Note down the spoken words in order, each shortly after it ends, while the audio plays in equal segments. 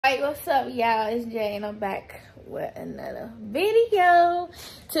Alright, what's up, y'all? It's Jay, and I'm back with another video.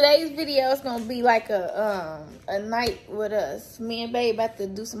 Today's video is gonna be like a night with us. Me and Babe about to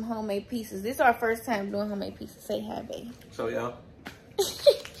do some homemade pieces. This is our first time doing homemade pieces. Say hi, Babe. So, y'all.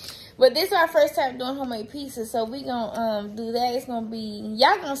 But this is our first time doing homemade pieces, so we gonna do that. It's gonna be,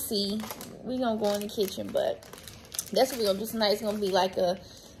 y'all gonna see. We gonna go in the kitchen, but that's what we gonna do tonight. It's gonna be like a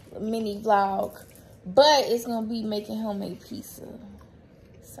mini vlog, but it's gonna be making homemade pizza.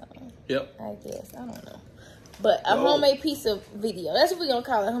 So, yep. I guess, I don't know. But a homemade pizza video. That's what we're going to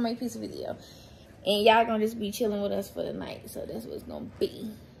call it, homemade pizza video. And y'all going to just be chilling with us for the night. So that's what it's going to be.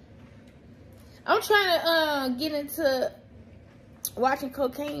 I'm trying to get into watching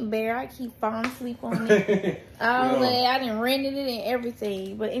Cocaine Bear. I keep falling asleep on it. I done rented it and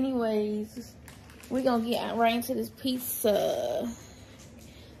everything. But anyways, we're going to get right into this pizza.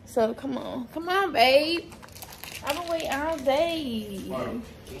 So come on. Come on, babe. I've been waiting all day. Wow.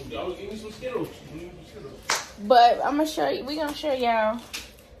 Y'all give me some Skittles. But I'm gonna show you. We gonna show y'all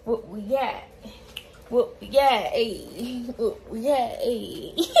what we got. What we got, ayy. What we got,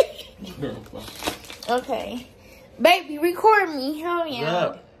 ayy. Okay, baby, record me. Hold on,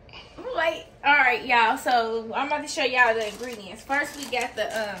 y'all. Wait. All right, y'all. So I'm about to show y'all the ingredients. First, we got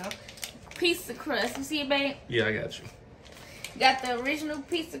the pizza crust. You see it, babe? Yeah, I got you. Got the original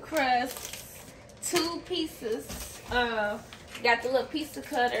pizza crust. 2 pieces. Got the little pizza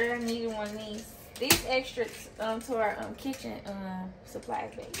cutter. I needed one of these. These extras to our kitchen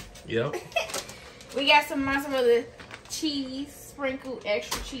supplies, baby. Yep. We got some mozzarella cheese, sprinkled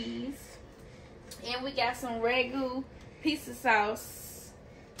extra cheese. And we got some Ragu pizza sauce.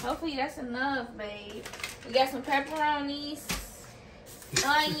 Hopefully that's enough, babe. We got some pepperonis,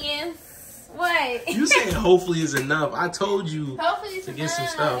 onions. What? You saying hopefully is enough. I told you to get some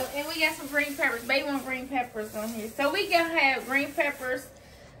stuff. And we got some green peppers. Baby want green peppers on here. So we gonna have green peppers.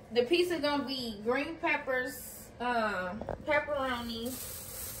 The pizza gonna be green peppers, pepperoni,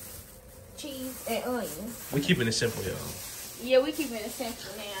 cheese, and onions. We keeping it simple, y'all. Yeah, we keeping it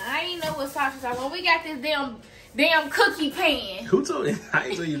simple now. I didn't know what sauces I want. We got this damn cookie pan. Who told you? I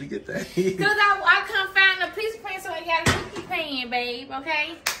ain't told you to get that. Cause I couldn't find a pizza pan, so I got a cookie pan, babe.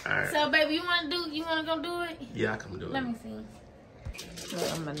 Okay. All right. So, baby, you wanna go do it? Yeah, I can do it. Let me see.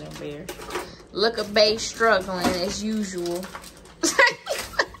 Oh, I'm a new bear. Look at Babe struggling as usual.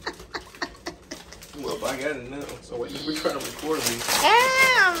 Well, I got it now. So wait, we're trying to record me.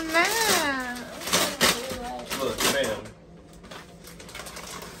 Damn, man. Look, bam.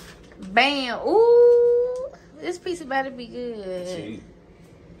 Bam. Ooh. This pizza about to be good. See,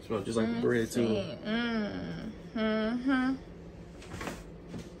 smells just like bread too. Mm-hmm.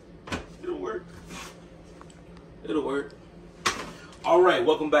 It'll work. It'll work. All right,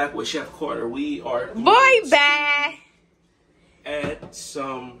 welcome back with Chef Carter. We are bye. Add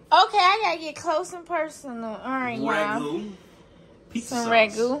some. Okay, I gotta get close and personal. All right, y'all. Ragu pizza some sauce.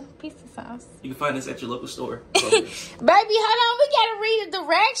 Ragu pizza sauce. You can find this at your local store. Baby, hold on. We gotta read the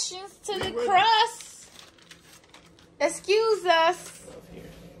directions to the crust. Excuse us.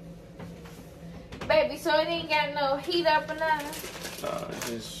 Baby, so it ain't got no heat up or nothing?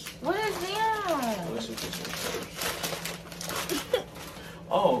 Just... What is that? Listen to this one first.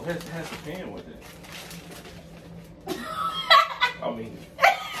 Oh, it has a pan with it. I mean,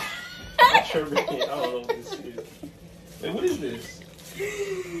 I'm sure I don't know what this is. Wait, what is this?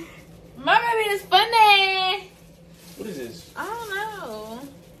 My baby is funny. What is this? I don't know.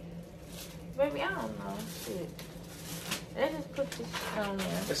 Baby, I don't know. Shit. Let's just put this on there.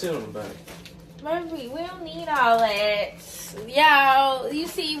 That's it on the back. Baby, we don't need all that. Y'all, you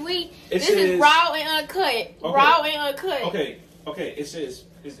see, this is raw and uncut. Okay. Raw and uncut. Okay, it says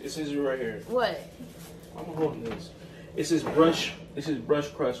it right here. What? I'm holding this. It says brush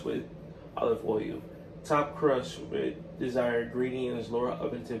crust with olive oil. Top crust with desired ingredients, lower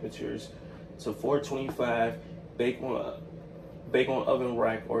oven temperatures to 425. Bake on oven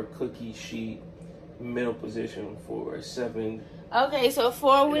rack or cookie sheet, middle position for 7. Okay, so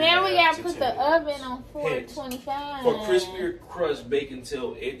now we gotta put the oven on 425. For crispier crust, bake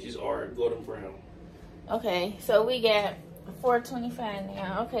until edges are golden brown. Okay, so we got 425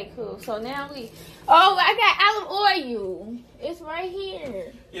 now. Okay, cool. So now I got olive oil. It's right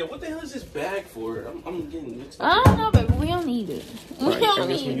here. Yeah, what the hell is this bag for? I'm getting mixed up. I don't know, baby. We don't need it. We don't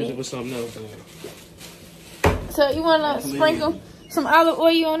need use it. it with something else. So you want to sprinkle some olive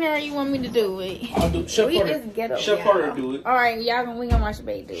oil on there, or you want me to do it? I'll do Chef Carter do it. All right, y'all. We gonna watch the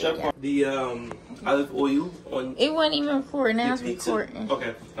baby do Chef it. The olive oil on. It wasn't even recording. Now it's recording.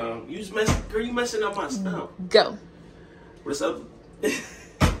 Okay. You messing up my stuff. Go. What's up?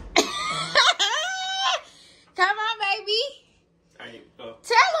 Come on, baby. All right, go.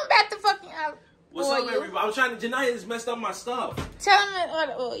 Tell them, What's up, everybody? I'm trying to. Janaya has messed up my stuff. Tell them to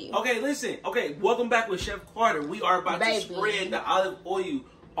order oil. Okay, listen. Okay, welcome back with Chef Carter. We are about to spread the olive oil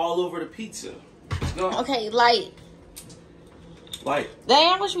all over the pizza. Let's go. Okay, light. Light.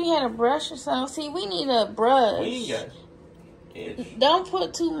 Dang, I wish we had a brush or something. See, we need a brush. We ain't got it. Don't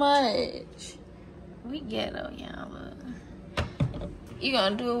put too much. We ghetto, y'all. You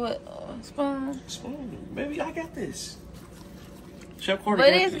gonna do it with a spoon? Spoon, baby. I got this. Chef Carter.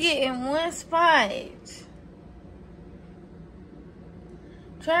 But it's getting one spot.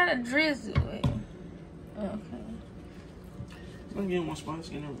 Try to drizzle it. Okay. I'm getting one spot. It's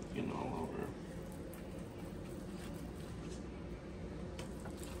getting all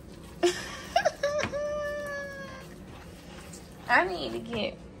over. I need to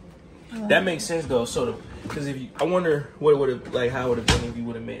get. That makes sense though. So, because I wonder what it would have how it would have been if you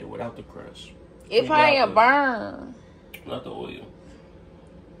would have made it without the crust. It probably a burn. Not the oil.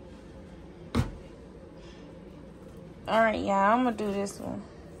 All right, y'all. I'm gonna do this one.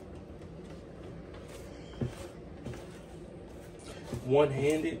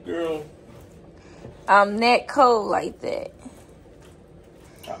 One-handed, girl. I'm that cold like that.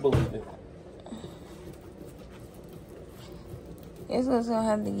 I believe it. It's just gonna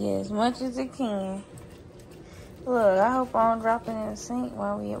have to get as much as it can. Look, I hope I don't drop it in the sink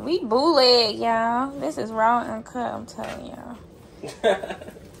while we bootleg, y'all. This is raw and uncut, I'm telling y'all.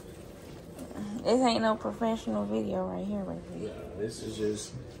 This ain't no professional video right here. Yeah, this is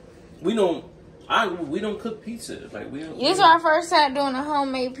just we don't cook pizza. Like we don't. This is our first time doing a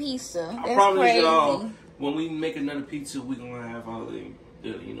homemade pizza. That's promise crazy. y'all, when we make another pizza, we gonna have all the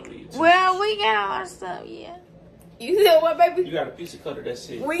utensils. Well, we got all our stuff, yeah. You said what, baby? You got a pizza cutter. That's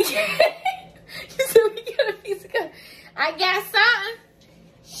it. You said we got a pizza cutter. I got something.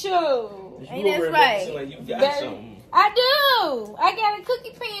 Sure, ain't that right? Like you got something. I do. I got a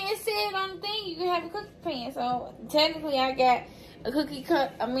cookie pan. It said on the thing you can have a cookie pan. So technically, I got a cookie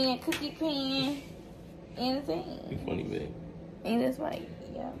pan and a thing. You funny, man. And that's right,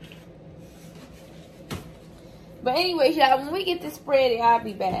 yeah. But anyways, y'all, when we get this spread, I'll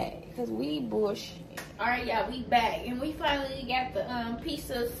be back because we bullshit. All right, y'all, we back and we finally got the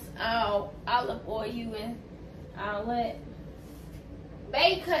pizzas, olive oil and what?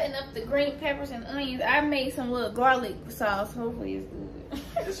 Bae cutting up the green peppers and onions. I made some little garlic sauce. Hopefully it's good.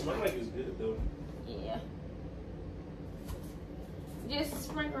 It smells like it's good though. Yeah. Just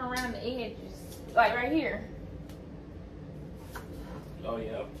sprinkle around the edges, like right here. Oh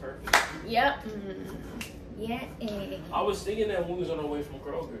yeah, perfect. Yep. Yeah. I was thinking that when we was on our way from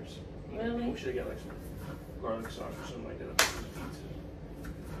Kroger's. Really? We should have got like some garlic sauce or something like that on the pizza.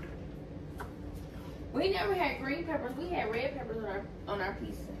 We never had green peppers. We had red peppers on our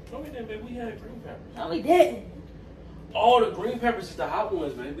pizza. No, we didn't, baby. We had green peppers. No, we didn't. Oh, the green peppers is the hot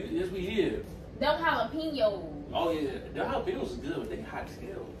ones, baby. Yes, we did. Them jalapenos. Oh, yeah. The jalapenos is good, but they hot as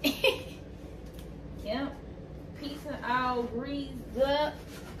hell. Yep. Pizza all greased up.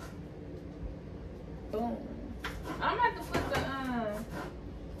 Boom. I'm about to put the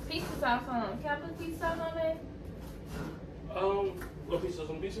pizza sauce on. Can I put pizza sauce on there? What pizza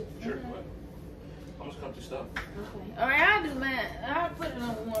on pizza? Sure. What? I'm just come to stuff. Okay. All right, I'll do mine. I'll put it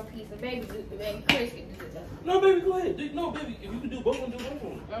on one pizza. Baby Chris can do it. No, baby, go ahead. No, baby, if you can do both of them, do both of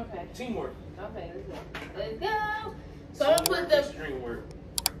them. Okay. Teamwork. Okay, let's go. Let's go. So I'm gonna put the extreme work.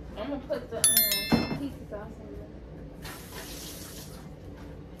 I'm gonna put the pizza sauce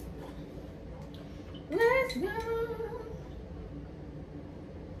in there. Let's go.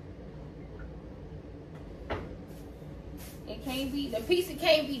 It can't be, the pizza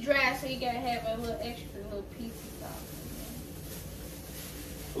can't be dry, so you gotta have a little extra little pizza sauce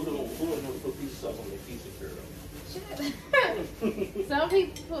Who don't know to put pizza sauce on their pizza, girl? in there. Some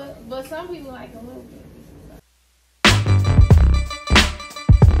people put, but some people like a little bit.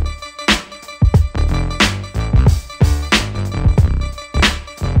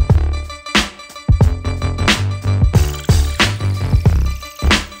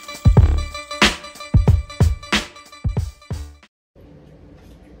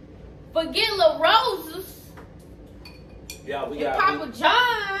 Forget La Rosa's. Yeah, we and got Papa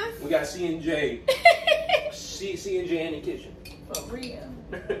John's. We got C&J. C&J in the kitchen. For real.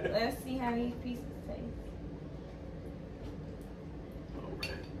 Let's see how these pieces taste. All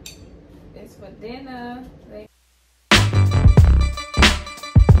right. It's for dinner.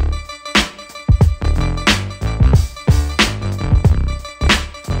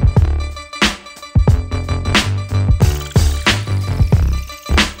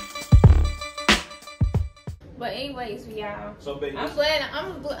 But anyways, y'all. So baby, I'm glad.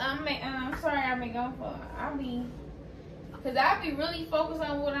 I'm sorry I've been gone for. I'll be really focused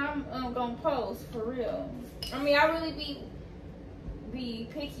on what I'm gonna gonna post for real. I mean, I really be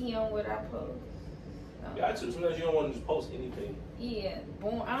picky on what I post. Yeah, too. Sometimes you don't want to just post anything. Yeah,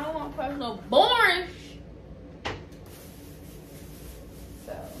 I don't want to post no boring.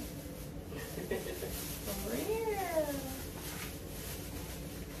 So, for real.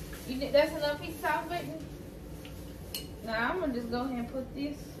 You think that's enough piece of sauce, baby? Now I'm gonna just go ahead and put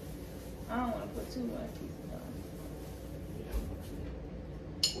this. I don't want to put too much piece of sauce. Yeah.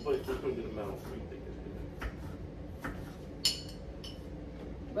 We'll put a good amount for you think it's good.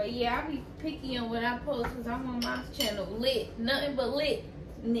 But yeah, I be picky on what I post because I'm on my channel lit. Nothing but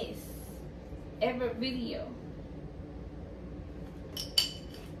litness. Every video.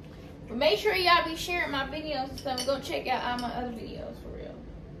 But make sure y'all be sharing my videos and stuff. Go check out all my other videos for real.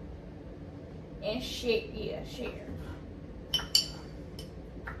 And share. Yeah, share.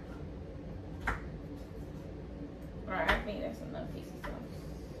 Alright, I think that's enough piece of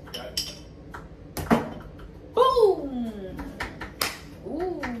sauce. Got it. Boom!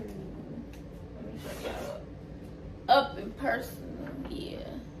 Ooh. Let me show y'all up in person.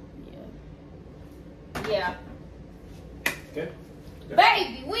 Yeah. Yeah. Okay.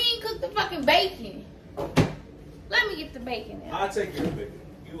 Baby, we ain't cooked the fucking bacon. Let me get the bacon out. I'll take care of it.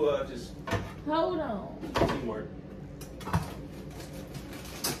 You just Hold on. teamwork.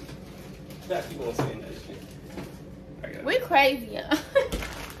 Gotta keep on saying that shit. I got it. We crazy, y'all.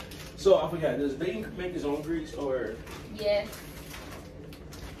 So I forgot. Does bacon make his own grease or? Yes.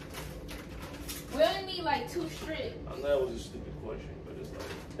 We only need like 2 strips. I know that was a stupid question, but it's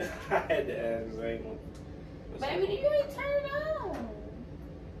like I had to ask. I ain't gonna. Baby, you ain't turn it on.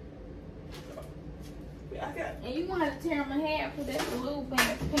 Yeah, I got. And you gonna have to tear them in half because that's a lube in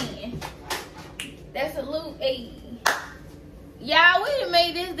the pan. That's a lube. Hey. Y'all, we done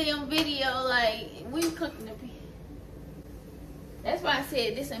made this damn video like we cooking the pan. That's why I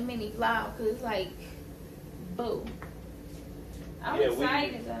said this a mini vlog because it's like, boo. I'm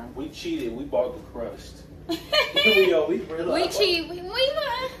excited though. We cheated. We bought the crust. we cheated. We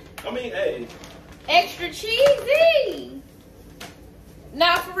won. I mean, hey. Extra cheesy.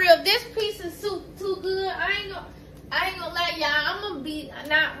 Now for real, this piece is too good. I ain't gonna lie, y'all. I'm gonna be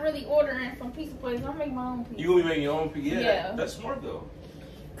not really ordering from pizza places. I'm making my own pizza. You gonna be making your own pizza? Yeah. That's smart though.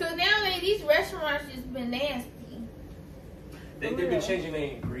 Cause nowadays these restaurants just been nasty. They've been changing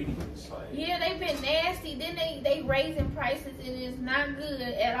their ingredients. Like. Yeah, they've been nasty. Then they raising prices. It is not good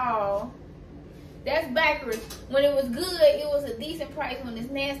at all. That's backwards. When it was good, it was a decent price. When it's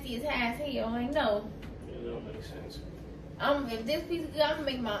nasty, it's high as hell. Like, no. Yeah, that don't make sense. If this pizza good, I'm gonna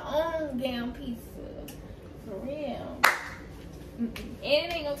make my own damn pizza. For real. And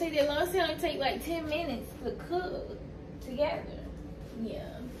it ain't gonna take that long. It's only take like 10 minutes to cook together.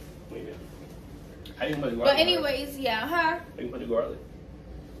 Yeah. Yeah. How you put the garlic? But anyways, yeah, huh? How you put the garlic?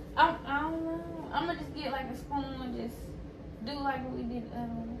 I don't know. I'm gonna just get like a spoon and just do like what we did.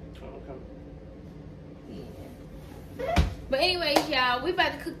 Okay. Yeah. But anyways, y'all, we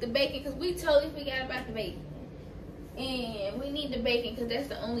about to cook the bacon because we totally forgot about the bacon. And we need the bacon because that's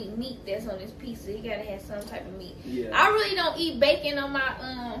the only meat that's on this pizza. You gotta have some type of meat. Yeah. I really don't eat bacon on my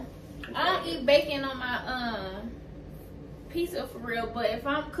I don't eat bacon on my pizza for real. But if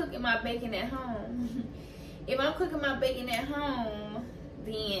I'm cooking my bacon at home,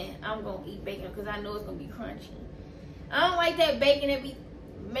 then I'm gonna eat bacon because I know it's gonna be crunchy. I don't like that bacon that be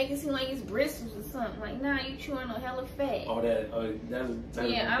make it seem like it's bristles or something. Like, nah, you chewing on hella fat. Oh, that's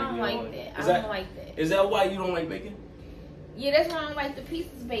yeah, I don't like that. I don't like that. Is that why you don't like bacon? Yeah, that's why I don't like the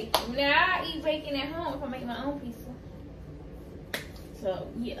pizza's bacon. Now, I eat bacon at home if I make my own pizza. So,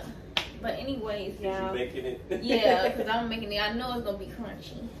 yeah. But anyways, y'all. You making it? Yeah, because I'm making it. I know it's going to be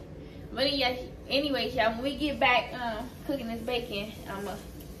crunchy. But yeah, anyways, y'all, when we get back cooking this bacon, I'm going to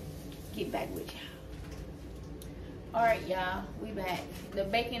get back with y'all. Alright, y'all, we back. The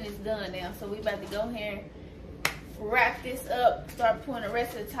bacon is done now, so we about to go here and wrap this up, start putting the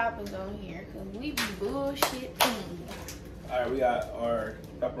rest of the toppings on here, because we be bullshitting. Alright, we got our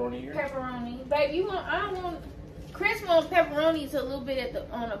pepperoni here. Pepperoni. Babe, Chris wants pepperonis a little bit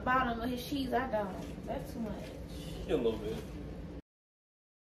on the bottom of his cheese. I don't. That's too much. A little bit.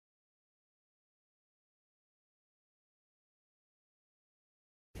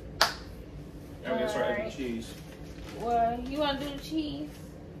 I'm gonna start adding the cheese. Well, you want to do the cheese?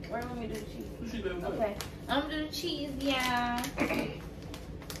 Where want me to do the cheese? Okay. I'm going to do the cheese, yeah.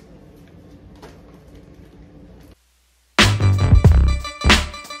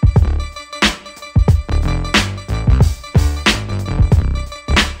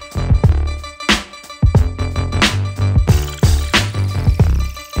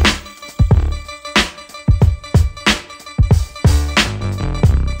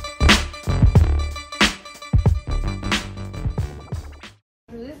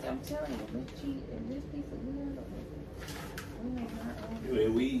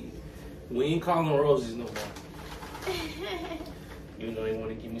 ain't call them roses no more. Even though they want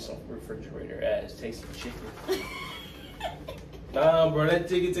to give me some refrigerator ass tasty chicken. Nah, bro, that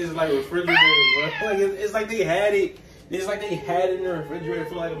chicken tastes like refrigerator, bro. Like it's like they had it. It's like they had it in the refrigerator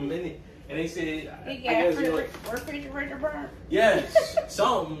for like a minute, and they said, "You got refrigerator burn." Yes,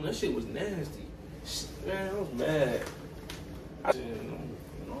 something. That shit was nasty. Man, I was mad. I said,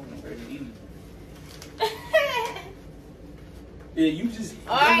 I'm ready to eat. Yeah, you just.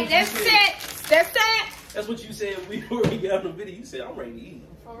 All right, that's it. That's it. That's what you said before we got on the video. You said, I'm ready to eat.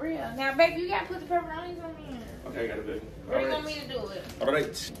 For real. Now, baby, you gotta put the pepperonis on there. Okay, I got it, baby. Where do you want me to do it? All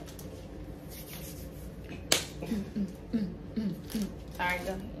right. All right,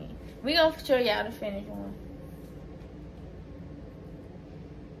 go ahead. We gonna show y'all the finished one.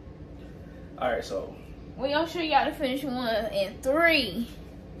 All right, so. We gonna show y'all the finished one in 3,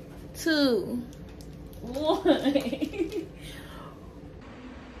 2, 1.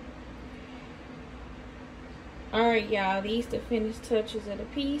 All right, y'all. These the finished touches of the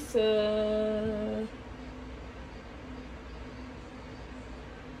pizza.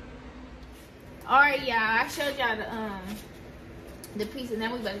 All right, y'all. I showed y'all the pizza.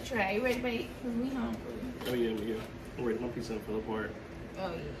 Now we about to try. You ready, babe? Cause we hungry. Oh yeah. I'm ready. My pizza fell apart.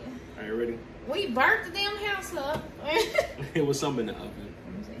 Oh yeah. Are you ready? We burnt the damn house up. It was something in the oven.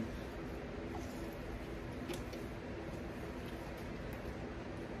 Let me see.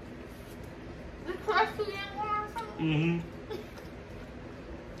 The crust too damn warm or something?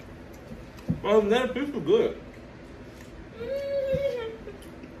 Well, that pizza was good.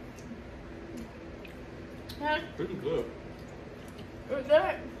 Huh? Pretty good. What's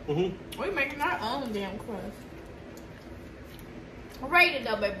that? We making our own damn crust. Rate it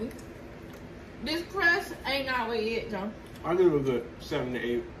though, baby. This crust ain't always it though. I give it a good 7 to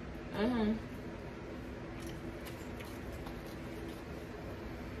 8.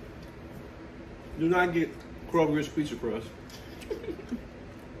 Do not get Kroger's pizza crust.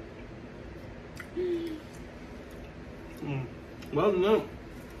 Well, no.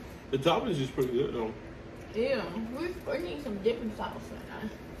 The topping is just pretty good though. Yeah, we need some dipping sauce right now.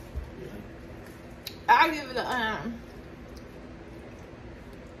 I give it a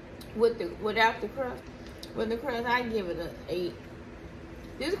without the crust. With the crust, I give it a 8.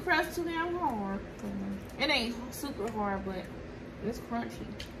 This crust too damn hard. It ain't super hard, but it's crunchy.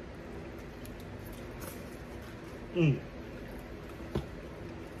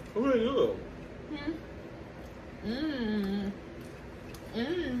 Really good.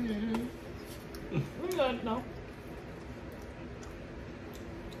 We good though.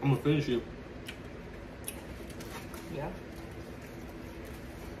 I'm gonna finish it. Yeah.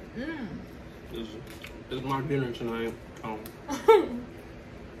 This is my dinner tonight.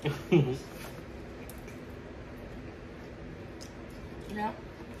 Yeah.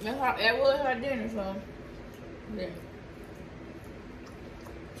 That was our dinner, so yeah.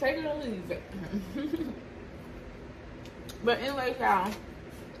 Take it or leave it. But anyway, y'all,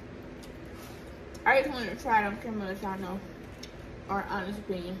 I just wanted to try them cameras, y'all know our honest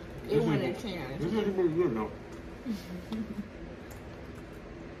opinion. It went a 10. This is pretty good though.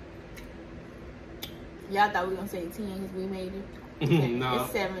 Y'all thought we were gonna say 10 because we made it. Nah.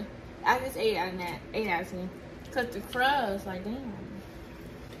 It's 7. I just 8 out of that. 8 out of 10. Cause the crust, like damn.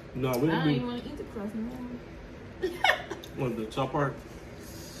 No, we I don't didn't. even want to eat the crust anymore. What, the top part?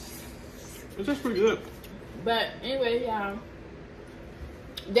 It's just pretty good. But anyway, y'all,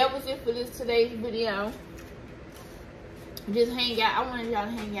 that was it for today's video. Just hang out. I wanted y'all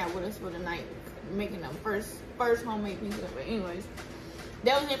to hang out with us for the night, making the first homemade pizza. But anyways,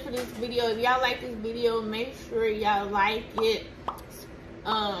 that was it for this video. If y'all like this video, make sure y'all like it.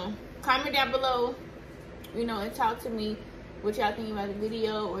 Comment down below, you know, and talk to me what y'all think about the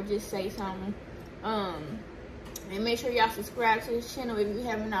video, or just say something. And make sure y'all subscribe to this channel if you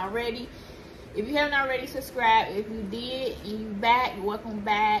haven't already. If you haven't already subscribed, if you did and you back, welcome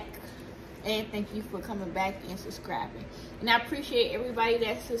back. And thank you for coming back and subscribing. And I appreciate everybody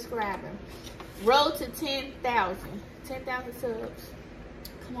that's subscribing. Road to 10,000. 10,000 subs.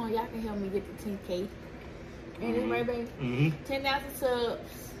 Come on, y'all can help me get to 10K. Ain't it right, baby? 10,000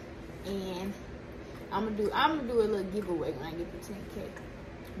 subs. And I'm gonna do a little giveaway when I get to 10K.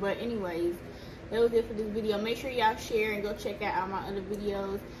 But anyways, that was it for this video. Make sure y'all share and go check out all my other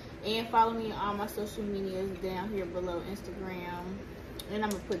videos. And follow me on all my social medias down here below. Instagram. And I'm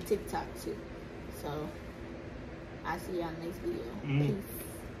going to put TikTok too. So, I'll see y'all next video. Peace.